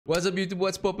What's up YouTube,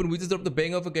 what's poppin'? We just dropped the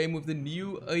bang of a game with the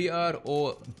new AR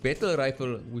or battle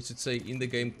rifle, we should say, in the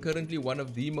game. Currently one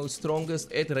of the most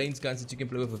strongest at range guns that you can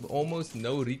play with almost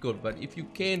no recoil. But if you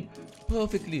can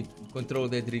perfectly control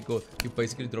that recoil, you're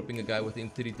basically dropping a guy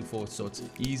within 3 to 4 shots.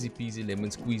 Easy peasy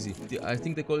lemon squeezy. I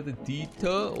think they call it the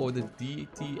DTIR or the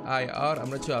DTIR.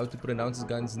 I'm not sure how to pronounce this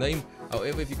gun's name.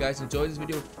 However, if you guys enjoyed this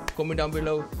video, comment down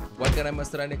below what gun I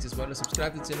must try next as well as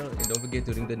subscribe to the channel and don't forget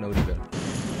to ring the notify bell.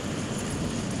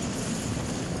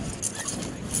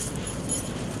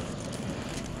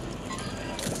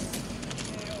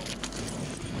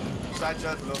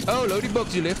 Oh, loading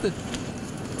box, you left it.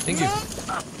 Thank you.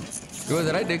 It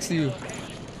was right next to you.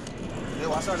 Hey,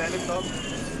 what's our landing top?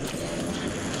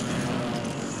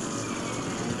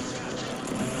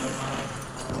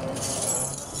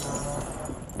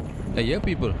 Hey, yeah,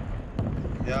 people.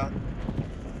 Yeah.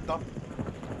 Top.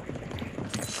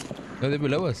 No, they're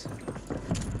below us.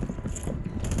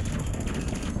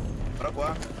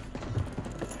 What?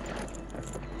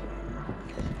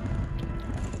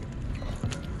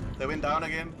 They went down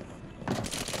again.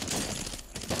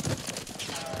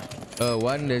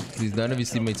 One that is none of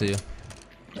his teammates are here.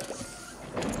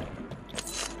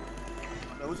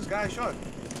 Who's this guy shot?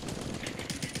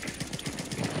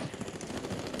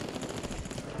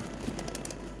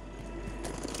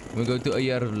 We go to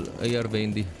AR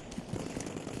Bandy.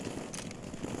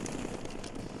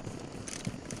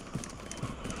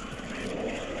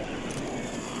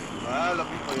 Ah,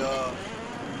 looking for your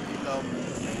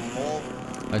hole.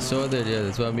 I saw that, yeah,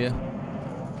 that's why I'm here.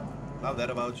 Love that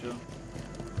about you.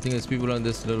 I think there's people on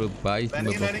this little bike.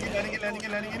 Landing in.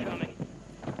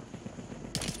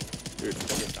 Dude,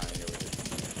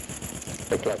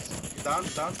 Down.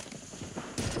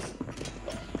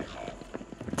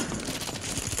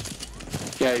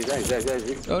 yeah, he's there.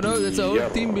 Oh no, that's a whole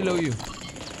team below you.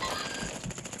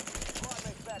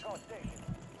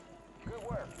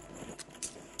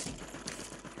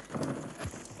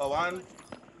 Oh, one.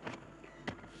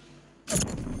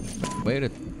 Wait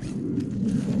it.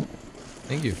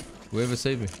 Thank you. Whoever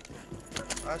saved me.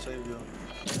 I saved you.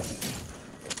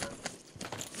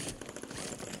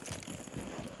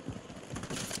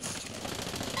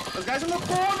 This guy's in the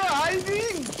corner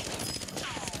hiding.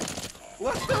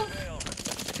 What the?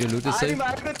 You loot the safe?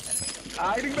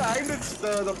 Hiding behind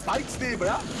the bikes there,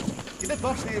 bro. Get that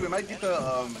box there. We might get the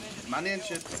money and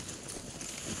shit.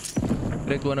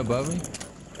 Cracked one above me.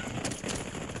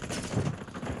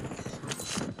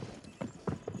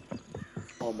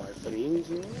 Oh my friends,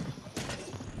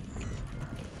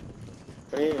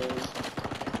 friends.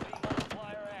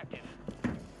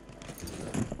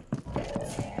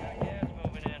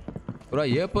 Bro,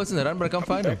 yeah, person run, but I can't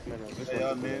find him.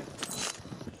 Yeah, man.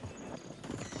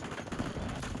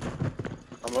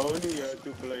 I'm only here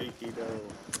to play Kiddo.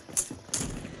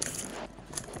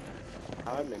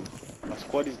 I'm in. My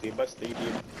squad is the best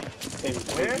stadium.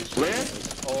 Where?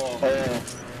 Oh.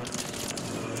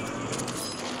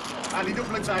 I need your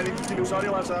plates. I need to do. Sorry,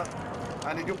 Wasa.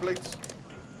 I need your plates.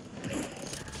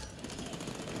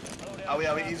 Are we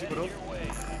easy, bro? Your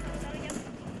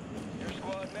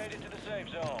squad made it to the safe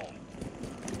zone.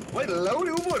 Wait, load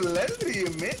hoeveel letter je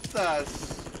metas?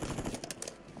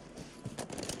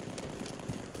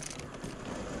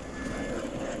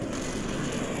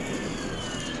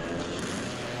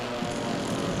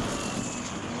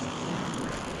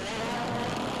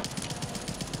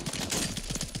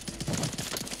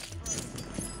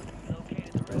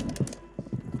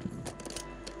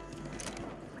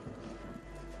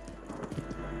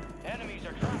 Enemies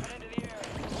are dropping into the area.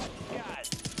 Guys.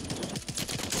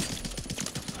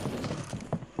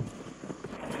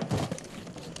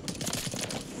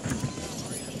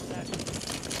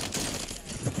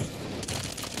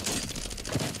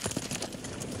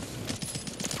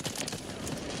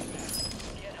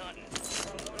 Get hunting.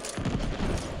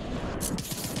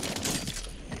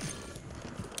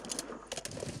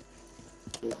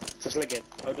 Just like it,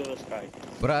 out of the sky.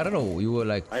 But I don't know, you were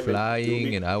like I will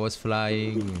flying do and I was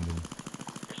flying. Your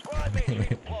squad mates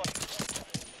redeployed.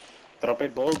 Drop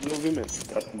it ball, blue women.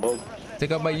 Drop ball.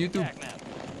 Check out my YouTube. Attack map.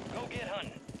 Go get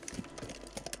hunting.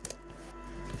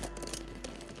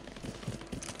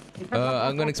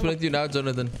 I'm gonna explain to you now,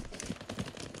 Jonathan.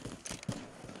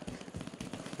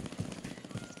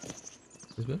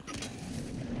 This way? Okay.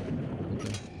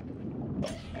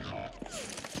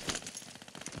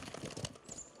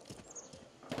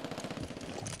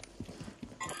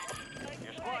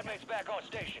 Your squad mates back on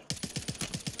station.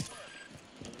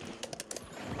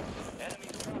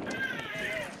 Enemies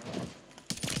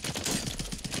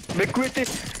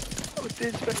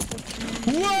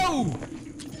Whoa!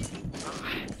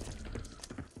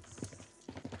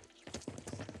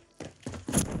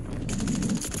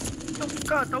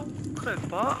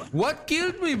 What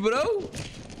killed me, bro?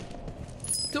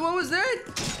 So what was that?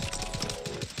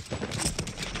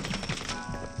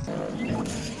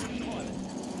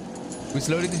 Which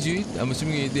loaded did you eat? I'm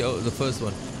assuming you ate the first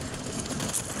one.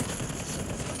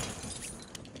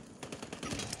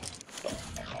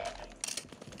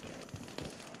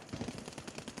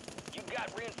 You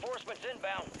got reinforcements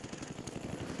inbound.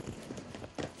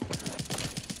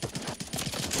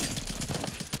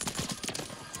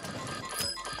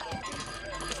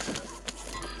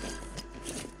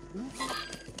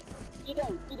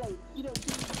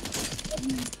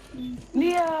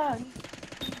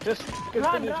 Just finish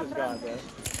this guy, bro.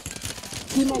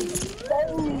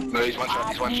 No, he's one shot.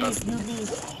 He's one shot.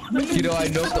 You know, I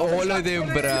knocked all of them,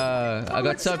 bruh. I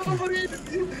got something.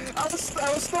 I was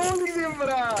stalling him,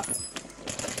 bruh.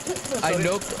 I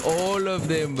knocked all of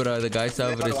them, bruh. The guy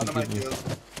Salvador One of my killed me. kills.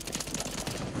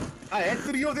 I had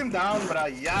 3 of them down, bruh.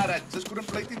 Yeah, I just couldn't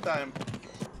play it in time.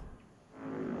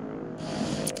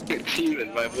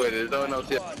 Steven, my boy, there's no one else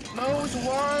here. No, it's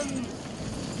one.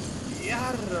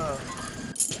 Yeah.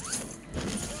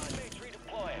 Mates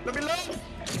redeploying. Let me look.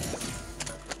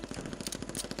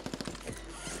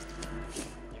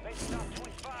 You made the top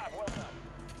 25. Well done.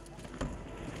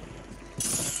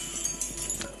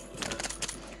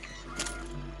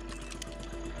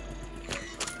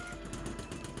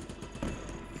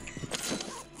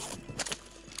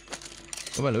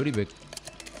 Come on, loadie back.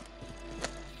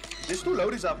 There's 2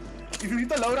 loadies up. If you hit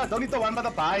the loadout, don't hit the one by the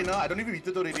buy, no? I don't even hit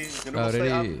it already. You know, stay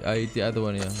up. Already, I hit the other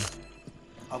one, yeah.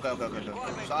 Okay.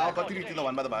 So I'll continue hitting the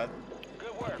one by the buy.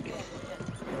 Good work.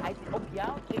 I hope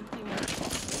y'all think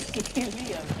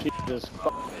Keep this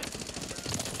box.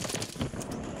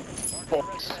 Spot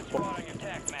on your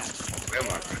attack map. Where am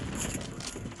I?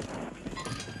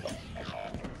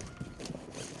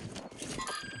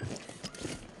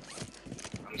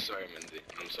 I'm sorry, Mindy.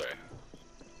 I'm sorry.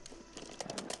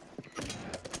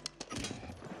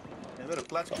 Yeah, we're a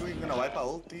clutch crew. You're gonna wipe our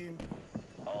whole team.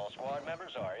 All squad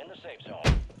members are in the safe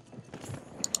zone.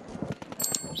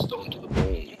 Stone to the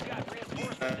bone. You got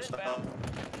reinforcements inbound.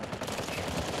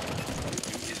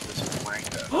 Is this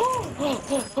wanker?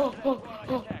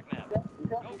 Attack map.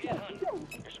 Go get hunting.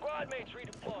 Your squad mates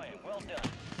redeploying. Well done.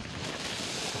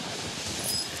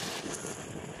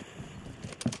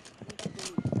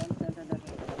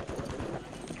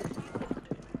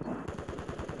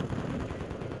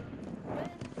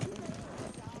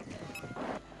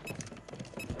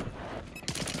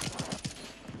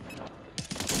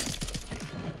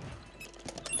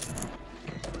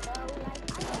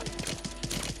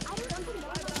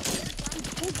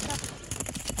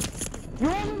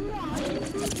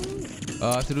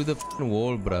 I have to do the f***ing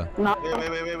wall, bruh.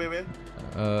 Wait.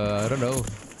 I don't know.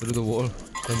 Through the wall.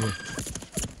 Somewhere.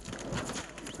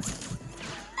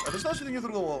 There's no shooting you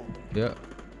through the wall. Yeah.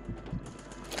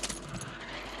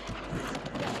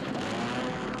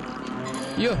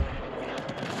 Yeah.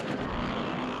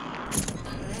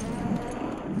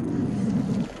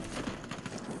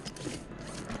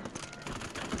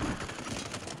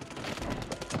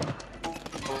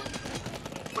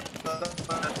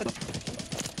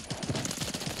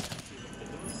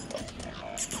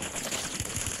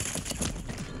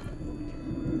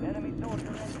 Enemy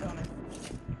soldier incoming.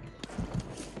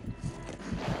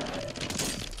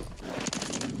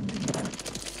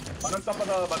 One on top of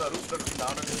the roof, that's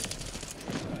down on it.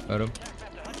 Got him.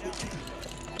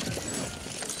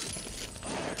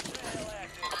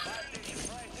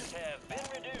 Prices have been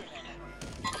reduced.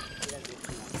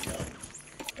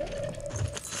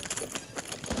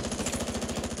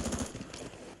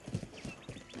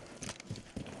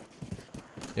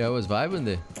 Yeah, I was vibing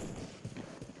there.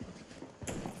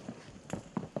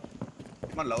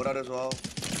 Come on, loadout as well.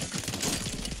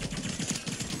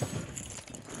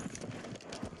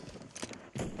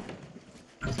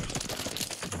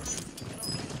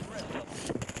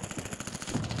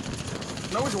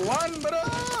 No, it's one, bro.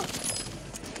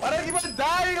 Why do I keep on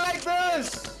dying like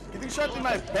this? Getting shot in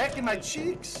my back, in my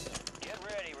cheeks. Get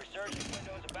ready. Resurgence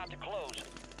window is about to close.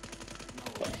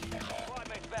 Squad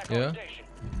mates back Yeah. on station.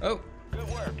 Oh. Good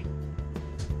work.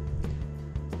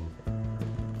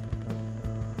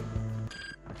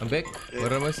 I'm back. Yeah.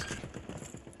 Where am I?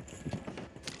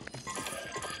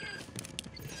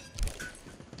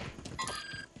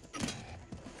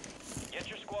 Get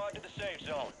your squad to the safe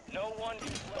zone. No one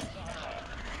gets left behind.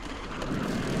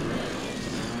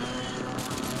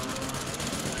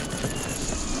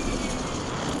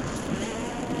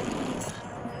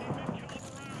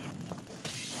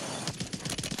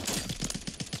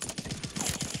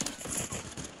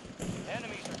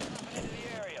 Enemies are dropping into the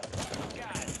area.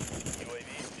 Got it.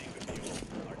 UAV being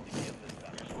fuel.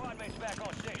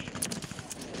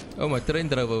 Oh, my train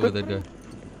drove over that guy.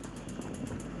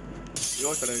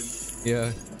 Your train.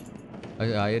 Yeah. I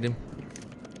hired him.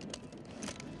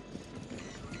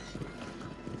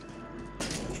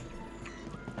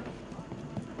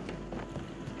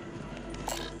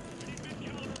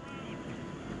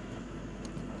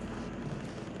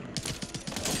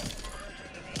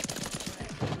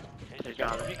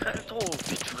 Regarde, lui crève trop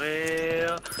vite,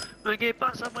 frère. Le gars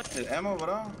passe à moi. Hey, ammo,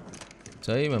 bro.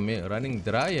 Say, man, running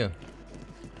dry here.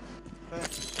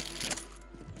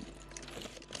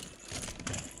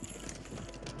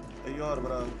 Hey, AR,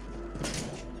 bro.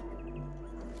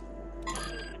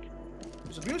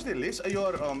 Is het nieuws less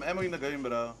AR ammo in the game,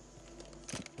 bro?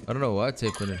 I don't know what's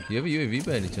happening. You have a UAV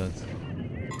by any chance?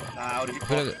 Nah, I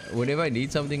feel like whenever I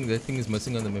need something, that thing is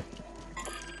missing on the map.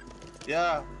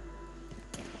 yeah.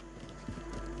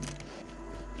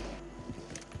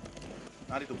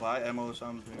 I need to buy ammo or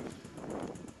something.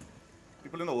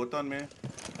 People in the water on me.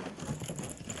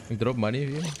 You drop money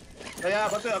here? Yeah,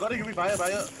 but I got a UV buy it.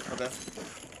 Okay.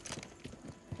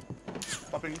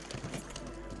 Popping.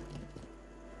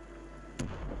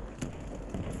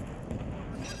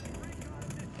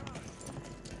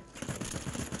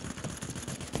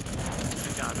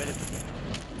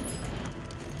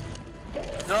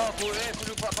 No,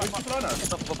 kudu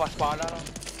pas pala.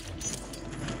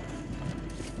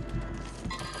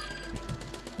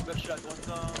 Backshot one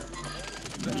time.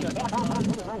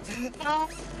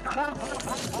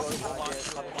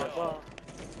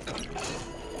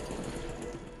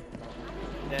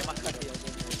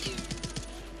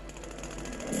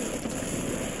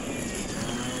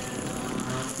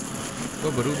 Go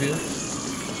Barubia.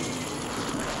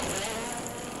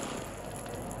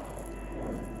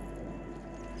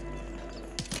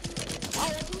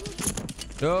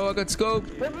 Yo, I got scope.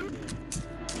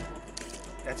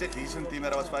 That's a decent team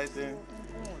that I was fighting.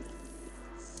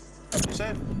 You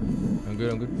safe? I'm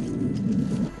good, I'm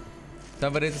good.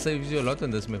 Somebody saves you a lot on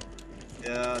this map.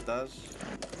 Yeah, it does.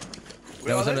 That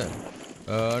Where was are on they?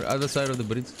 the other side of the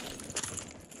bridge.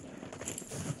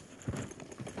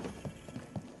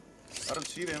 I don't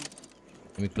see them.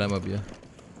 Let me climb up here.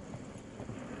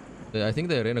 Yeah, I think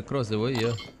they ran across the way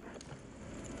here.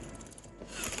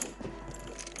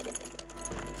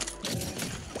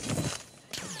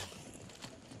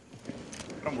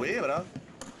 From where, bro?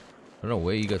 I don't know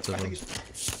where he got I from. think it's...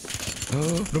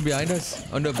 Oh, from behind us,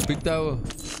 on the big tower.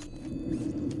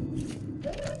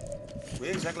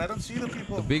 Where exactly? I don't see the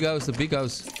people. The big house, the big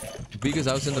house. The biggest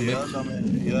house in the yeah, map. somewhere.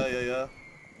 Yeah.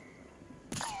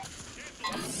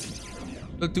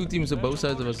 Look, two teams on both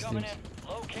sides of us. Teams.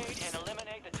 Locate and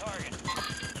eliminate the target.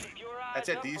 Keep your eyes That's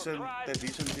a out for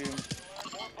decent team.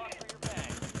 More bucks for your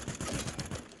bag.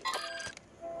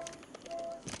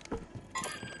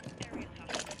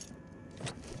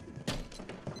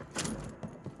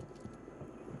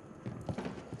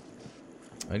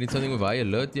 I need something with high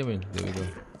alert, yeah, man. There we go.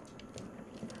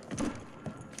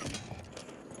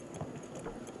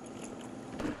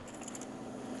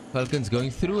 Falcon's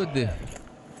going through it there.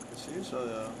 See, so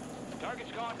yeah.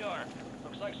 Target's gone dark.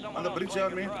 Looks like someone On the else bridge, claimed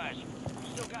you the mean? prize.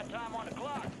 Still got time on the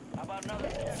clock. How about another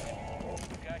 10?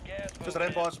 Got gas. Just moving ran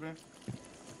in. past me.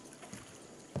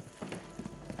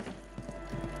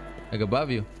 Like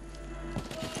above you.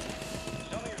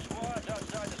 Some of your squad's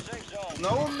outside the safe zone.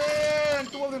 No, man!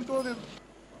 Two of them.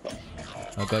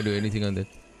 I can't do anything on that.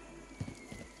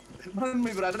 Man,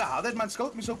 my brother, how that man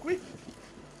scoped me so quick?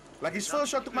 Like his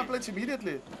first shot took my plates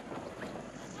immediately.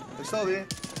 They're still there.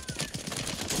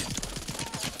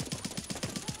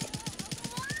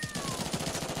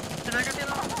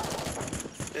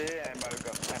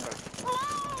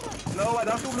 No, I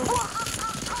don't do blue.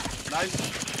 Nice.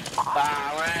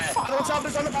 Don't stop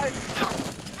this on the bike.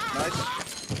 Nice.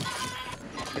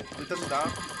 He touches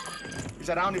down. He's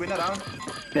around, he went around.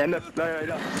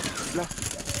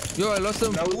 Yo, I lost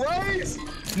him. No ways!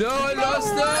 No, I lost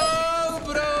him,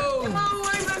 bro. No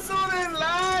ways, I saw that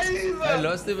live! I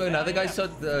lost him. Another guy shot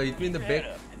hit me in the back.